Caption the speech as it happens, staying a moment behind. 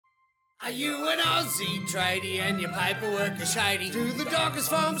Are you an Aussie tradie and your paperwork is shady? Do the dockers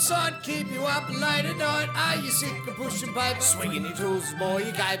farm side keep you up late at night? Are you sick of pushing paper, swinging your tools more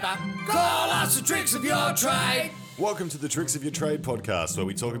you caper? Call us the tricks of your trade. Welcome to the Tricks of Your Trade podcast, where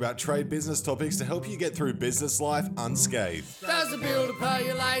we talk about trade business topics to help you get through business life unscathed. Does the builder pay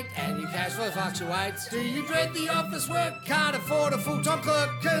you late and your cash flow fluctuates? Do you dread the office work? Can't afford a full-time clerk?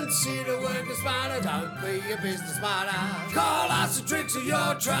 Consider working smarter, don't be a business martyr. Call us the tricks of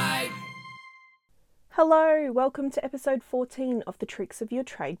your trade. Hello, welcome to episode 14 of the Tricks of Your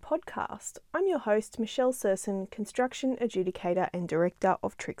Trade podcast. I'm your host, Michelle Serson, construction adjudicator and director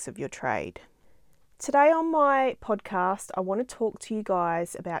of Tricks of Your Trade. Today on my podcast, I want to talk to you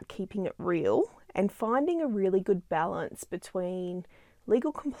guys about keeping it real and finding a really good balance between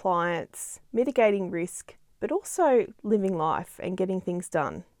legal compliance, mitigating risk, but also living life and getting things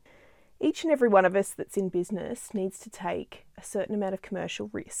done. Each and every one of us that's in business needs to take a certain amount of commercial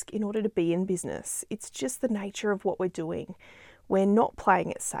risk in order to be in business. It's just the nature of what we're doing. We're not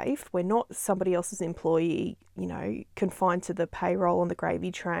playing it safe. We're not somebody else's employee, confined to the payroll on the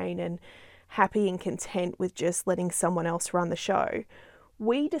gravy train and happy and content with just letting someone else run the show.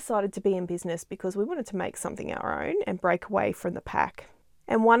 We decided to be in business because we wanted to make something our own and break away from the pack.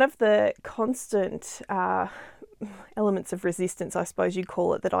 And one of the constant elements of resistance, I suppose you'd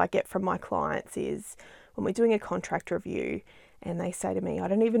call it, that I get from my clients is when we're doing a contract review and they say to me, I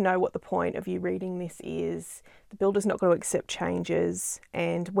don't even know what the point of you reading this is. The builder's not going to accept changes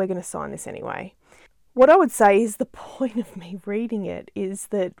and we're going to sign this anyway. What I would say is the point of me reading it is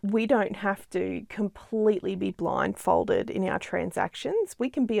that we don't have to completely be blindfolded in our transactions. We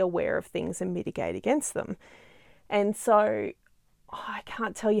can be aware of things and mitigate against them. And so I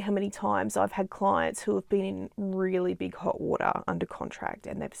can't tell you how many times I've had clients who have been in really big hot water under contract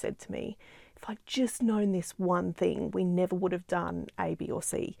and they've said to me, if I'd just known this one thing, we never would have done A, B or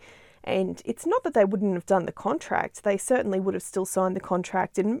C. And it's not that they wouldn't have done the contract. They certainly would have still signed the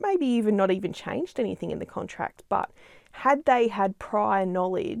contract and maybe even not even changed anything in the contract. But had they had prior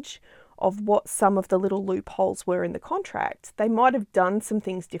knowledge of what some of the little loopholes were in the contract, they might have done some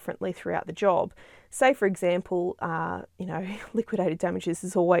things differently throughout the job. Say, for example, liquidated damages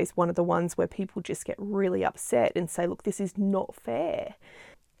is always one of the ones where people just get really upset and say, look, this is not fair.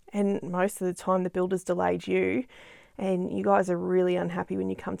 And most of the time the builder's delayed you and you guys are really unhappy when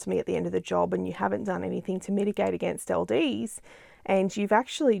you come to me at the end of the job and you haven't done anything to mitigate against LDs and you've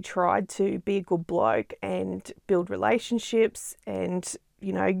actually tried to be a good bloke and build relationships and,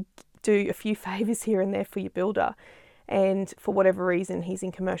 do a few favours here and there for your builder. And for whatever reason, he's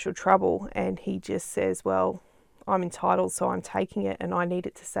in commercial trouble and he just says, well, I'm entitled, so I'm taking it and I need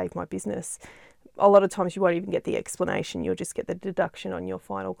it to save my business. A lot of times you won't even get the explanation. You'll just get the deduction on your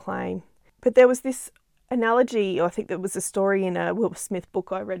final claim. But there was this analogy, I think there was a story in a Will Smith book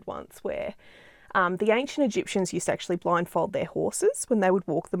I read once where the ancient Egyptians used to actually blindfold their horses when they would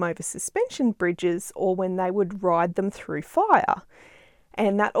walk them over suspension bridges or when they would ride them through fire.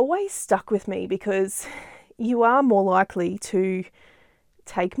 And that always stuck with me because you are more likely to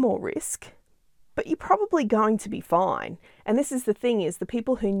take more risk, but you're probably going to be fine. And this is the thing is the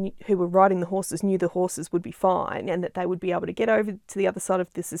people who were riding the horses knew the horses would be fine and that they would be able to get over to the other side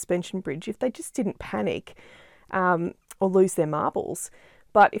of the suspension bridge if they just didn't panic or lose their marbles.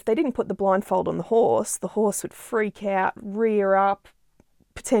 But if they didn't put the blindfold on the horse would freak out, rear up,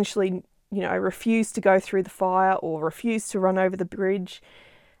 potentially refuse to go through the fire or refuse to run over the bridge.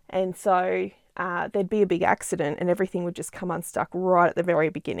 And so there'd be a big accident and everything would just come unstuck right at the very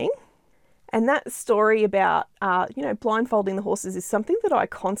beginning. And that story about, blindfolding the horses is something that I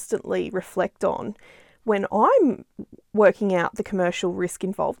constantly reflect on when I'm working out the commercial risk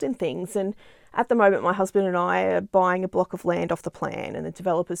involved in things. And at the moment, my husband and I are buying a block of land off the plan and the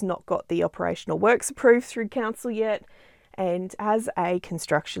developer's not got the operational works approved through council yet. And as a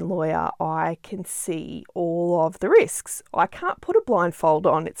construction lawyer, I can see all of the risks. I can't put a blindfold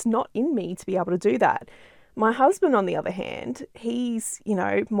on. It's not in me to be able to do that. My husband, on the other hand, he's,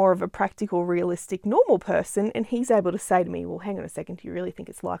 more of a practical, realistic, normal person. And he's able to say to me, well, hang on a second, do you really think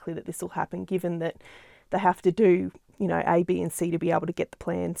it's likely that this will happen given that they have to do, A, B and C to be able to get the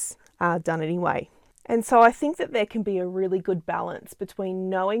plans done anyway? And so I think that there can be a really good balance between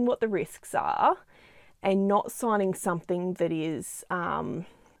knowing what the risks are and not signing something that is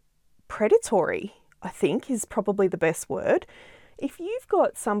predatory, I think, is probably the best word. If you've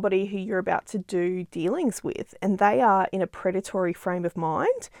got somebody who you're about to do dealings with and they are in a predatory frame of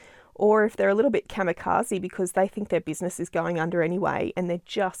mind, or if they're a little bit kamikaze because they think their business is going under anyway and they're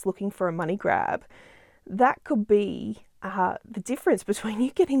just looking for a money grab, that could be the difference between you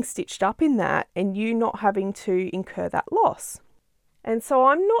getting stitched up in that and you not having to incur that loss. And so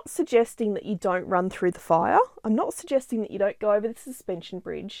I'm not suggesting that you don't run through the fire. I'm not suggesting that you don't go over the suspension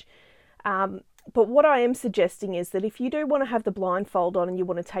bridge. But what I am suggesting is that if you do want to have the blindfold on and you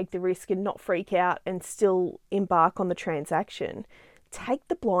want to take the risk and not freak out and still embark on the transaction, take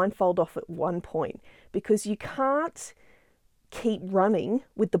the blindfold off at one point, because you can't keep running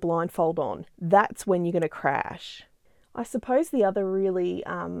with the blindfold on. That's when you're going to crash. I suppose the other really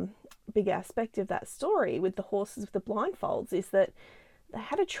big aspect of that story with the horses with the blindfolds is that they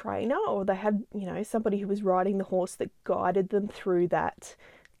had a trainer, or they had, somebody who was riding the horse that guided them through that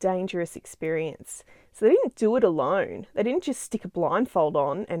dangerous experience. So they didn't do it alone. They didn't just stick a blindfold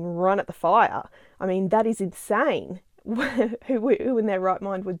on and run at the fire. I mean, that is insane. Who in their right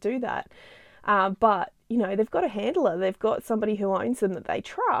mind would do that? But, they've got a handler. They've got somebody who owns them that they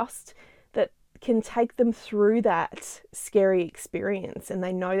trust, that can take them through that scary experience, and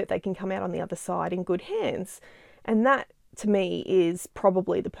they know that they can come out on the other side in good hands. And that, to me, is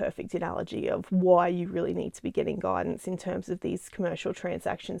probably the perfect analogy of why you really need to be getting guidance in terms of these commercial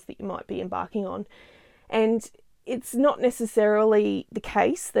transactions that you might be embarking on. And it's not necessarily the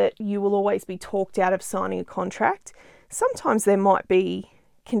case that you will always be talked out of signing a contract. Sometimes there might be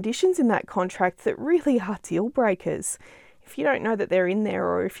conditions in that contract that really are deal breakers. If you don't know that they're in there,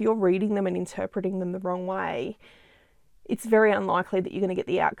 or if you're reading them and interpreting them the wrong way, it's very unlikely that you're going to get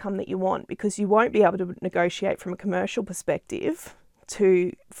the outcome that you want, because you won't be able to negotiate from a commercial perspective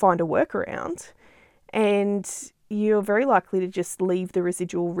to find a workaround, and you're very likely to just leave the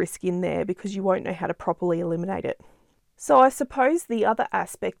residual risk in there because you won't know how to properly eliminate it. So I suppose the other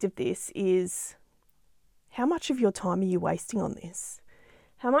aspect of this is, how much of your time are you wasting on this?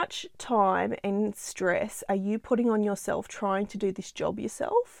 How much time and stress are you putting on yourself trying to do this job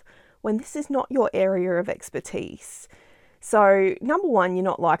yourself when this is not your area of expertise? So, number one, you're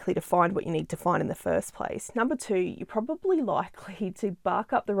not likely to find what you need to find in the first place. Number two, you're probably likely to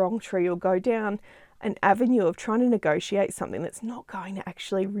bark up the wrong tree or go down an avenue of trying to negotiate something that's not going to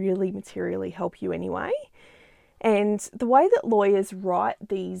actually really materially help you anyway. And the way that lawyers write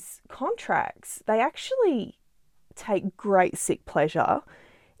these contracts, they actually take great sick pleasure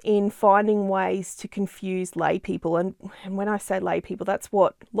in finding ways to confuse lay people. And when I say lay people, that's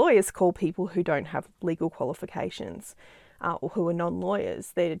what lawyers call people who don't have legal qualifications, or who are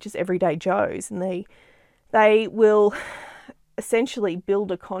non-lawyers. They're just everyday Joes, and they will essentially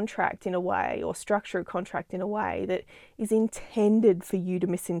build a contract in a way, or structure a contract in a way that is intended for you to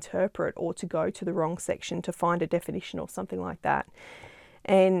misinterpret, or to go to the wrong section to find a definition or something like that.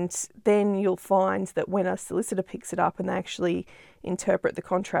 And then you'll find that when a solicitor picks it up and they actually interpret the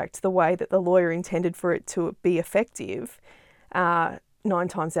contract the way that the lawyer intended for it to be effective, 9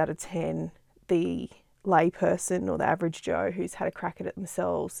 times out of 10, the layperson or the average Joe who's had a crack at it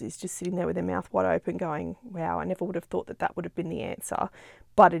themselves is just sitting there with their mouth wide open going, wow, I never would have thought that that would have been the answer,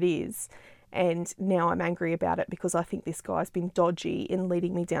 but it is. And now I'm angry about it because I think this guy's been dodgy in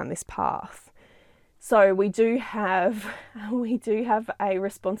leading me down this path. So we do have a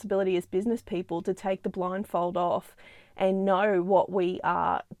responsibility as business people to take the blindfold off and know what we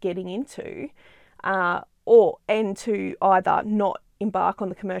are getting into, and to either not embark on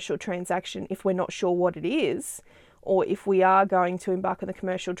the commercial transaction if we're not sure what it is, or if we are going to embark on the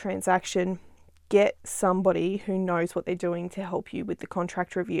commercial transaction, get somebody who knows what they're doing to help you with the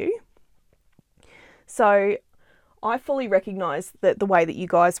contract review. So I fully recognise that the way that you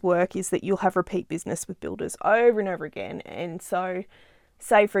guys work is that you'll have repeat business with builders over and over again. And so,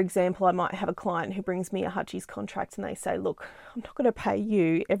 say for example, I might have a client who brings me a Hutchies contract and they say, look, I'm not going to pay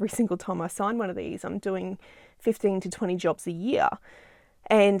you every single time I sign one of these. I'm doing 15 to 20 jobs a year,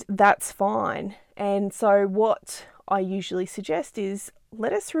 and that's fine. And so what I usually suggest is,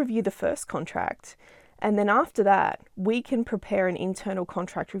 let us review the first contract, and then after that, we can prepare an internal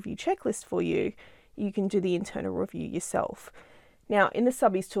contract review checklist for you. You can do the internal review yourself. Now, in the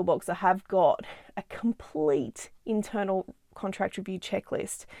Subbies Toolbox, I have got a complete internal contract review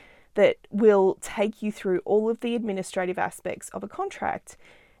checklist that will take you through all of the administrative aspects of a contract.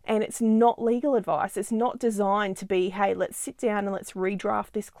 And it's not legal advice. It's not designed to be, hey, let's sit down and let's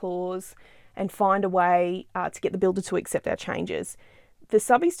redraft this clause and find a way to get the builder to accept our changes. The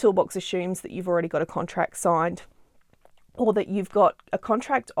Subbies Toolbox assumes that you've already got a contract signed, or that you've got a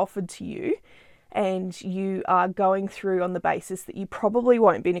contract offered to you, and you are going through on the basis that you probably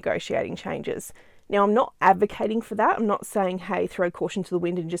won't be negotiating changes. Now, I'm not advocating for that. I'm not saying, hey, throw caution to the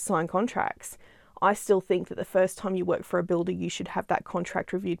wind and just sign contracts. I still think that the first time you work for a builder, you should have that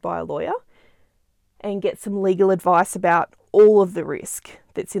contract reviewed by a lawyer and get some legal advice about all of the risk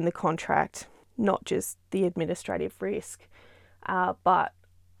that's in the contract, not just the administrative risk. But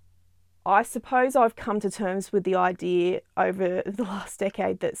I suppose I've come to terms with the idea over the last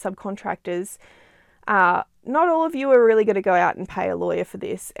decade that subcontractors, not all of you are really going to go out and pay a lawyer for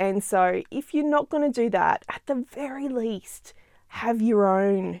this. And so if you're not going to do that, at the very least, have your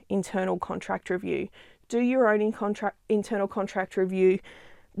own internal contract review. Do your own internal contract review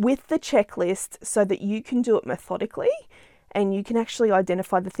with the checklist so that you can do it methodically and you can actually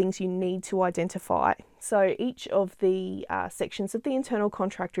identify the things you need to identify. So each of the sections of the internal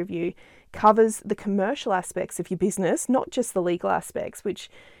contract review covers the commercial aspects of your business, not just the legal aspects, which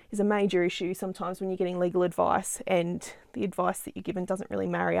is a major issue sometimes when you're getting legal advice and the advice that you're given doesn't really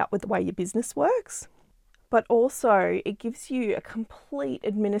marry up with the way your business works. But also it gives you a complete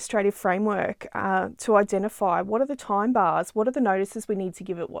administrative framework to identify what are the time bars, what are the notices we need to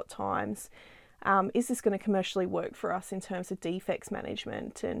give at what times. Is this going to commercially work for us in terms of defects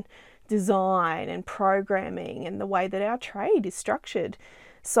management and design and programming and the way that our trade is structured?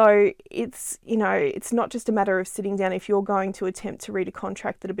 So it's not just a matter of sitting down. If you're going to attempt to read a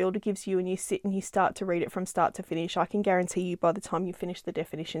contract that a builder gives you and you sit and you start to read it from start to finish, I can guarantee you by the time you finish the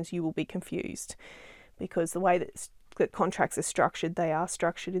definitions, you will be confused, because the way that contracts are structured, they are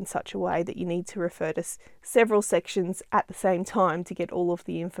structured in such a way that you need to refer to several sections at the same time to get all of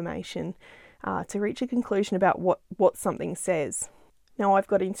the information to reach a conclusion about what something says. Now, I've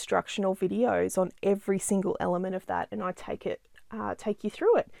got instructional videos on every single element of that, and I take you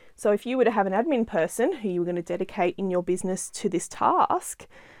through it. So if you were to have an admin person who you were going to dedicate in your business to this task,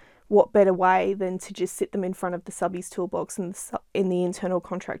 what better way than to just sit them in front of the subbies toolbox in the internal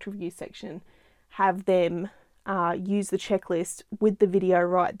contract review section, have them use the checklist with the video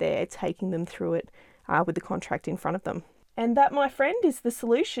right there, taking them through it with the contract in front of them. And that, my friend, is the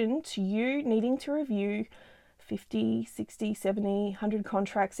solution to you needing to review 50, 60, 70, 100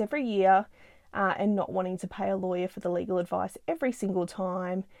 contracts every year and not wanting to pay a lawyer for the legal advice every single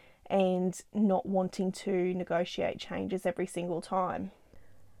time and not wanting to negotiate changes every single time.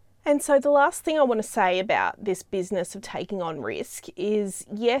 And so the last thing I want to say about this business of taking on risk is,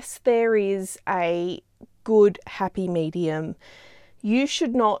 yes, there is a good, happy medium. You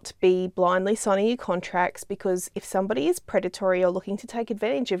should not be blindly signing your contracts, because if somebody is predatory or looking to take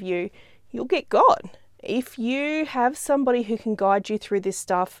advantage of you, you'll get got. If you have somebody who can guide you through this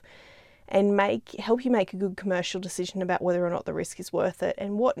stuff and help you make a good commercial decision about whether or not the risk is worth it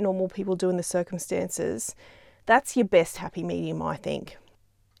and what normal people do in the circumstances, that's your best happy medium, I think.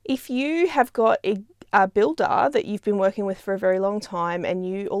 If you have got a builder that you've been working with for a very long time and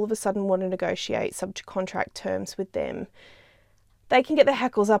you all of a sudden want to negotiate subcontract terms with them, they can get their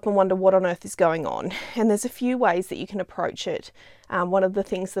hackles up and wonder what on earth is going on. And there's a few ways that you can approach it. One of the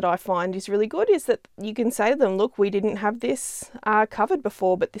things that I find is really good is that you can say to them, look, we didn't have this covered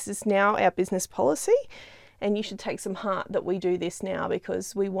before, but this is now our business policy. And you should take some heart that we do this now,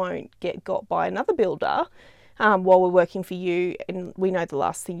 because we won't get got by another builder while we're working for you. And we know the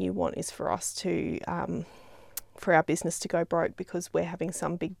last thing you want is for us to, for our business to go broke because we're having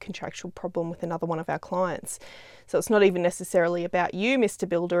some big contractual problem with another one of our clients. So it's not even necessarily about you, Mr.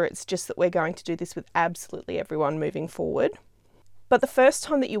 Builder. It's just that we're going to do this with absolutely everyone moving forward. But the first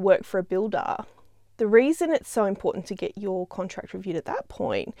time that you work for a builder, the reason it's so important to get your contract reviewed at that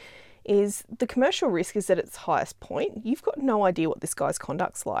point is the commercial risk is at its highest point. You've got no idea what this guy's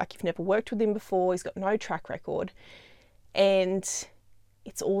conduct's like. You've never worked with him before. He's got no track record. And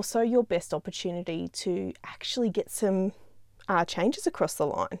it's also your best opportunity to actually get some changes across the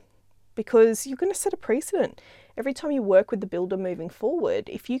line, because you're going to set a precedent. Every time you work with the builder moving forward,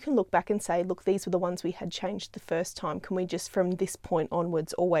 if you can look back and say, look, these were the ones we had changed the first time, can we just from this point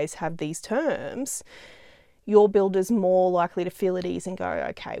onwards always have these terms? Your builder's more likely to feel at ease and go,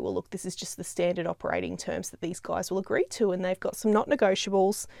 okay, well, look, this is just the standard operating terms that these guys will agree to, and they've got some not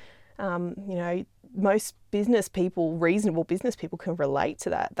negotiables. Most business people, reasonable business people, can relate to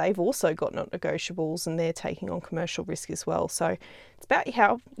that. They've also got not negotiables and they're taking on commercial risk as well. So it's about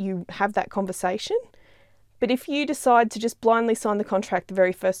how you have that conversation. But if you decide to just blindly sign the contract the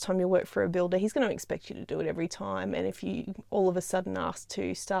very first time you work for a builder, he's going to expect you to do it every time. And if you all of a sudden ask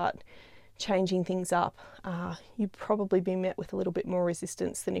to start changing things up, you'd probably be met with a little bit more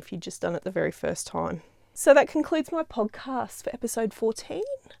resistance than if you'd just done it the very first time. So that concludes my podcast for episode 14.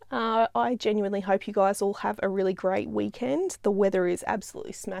 I genuinely hope you guys all have a really great weekend. The weather is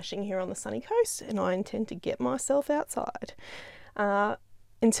absolutely smashing here on the sunny coast, and I intend to get myself outside.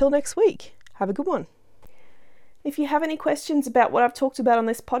 Until next week, have a good one. If you have any questions about what I've talked about on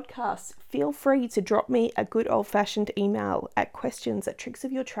this podcast, feel free to drop me a good old-fashioned email at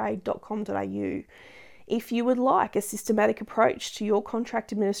questions@tricksofyourtrade.com.au. If you would like a systematic approach to your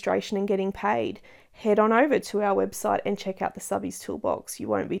contract administration and getting paid, head on over to our website and check out the Subbies Toolbox. You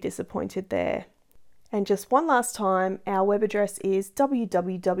won't be disappointed there. And just one last time, our web address is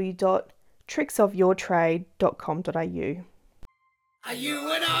www.tricksofyourtrade.com.au. Are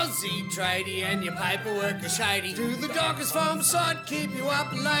you an Aussie tradie and your paperwork is shady? Do the dockers farm site keep you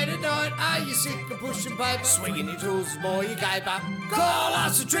up late at night? Are you sick of pushing paper, swinging your tools more you caper? Call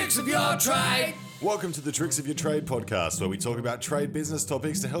us the tricks of your trade. Welcome to the Tricks of Your Trade podcast, where we talk about trade business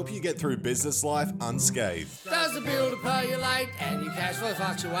topics to help you get through business life unscathed. Does the builder pay you late and your cash flow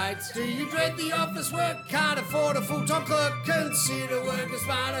fluctuates? Do you dread the office work? Can't afford a full-time clerk? Consider working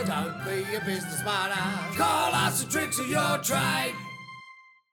smarter. Don't be a business martyr. Call us the tricks of your trade.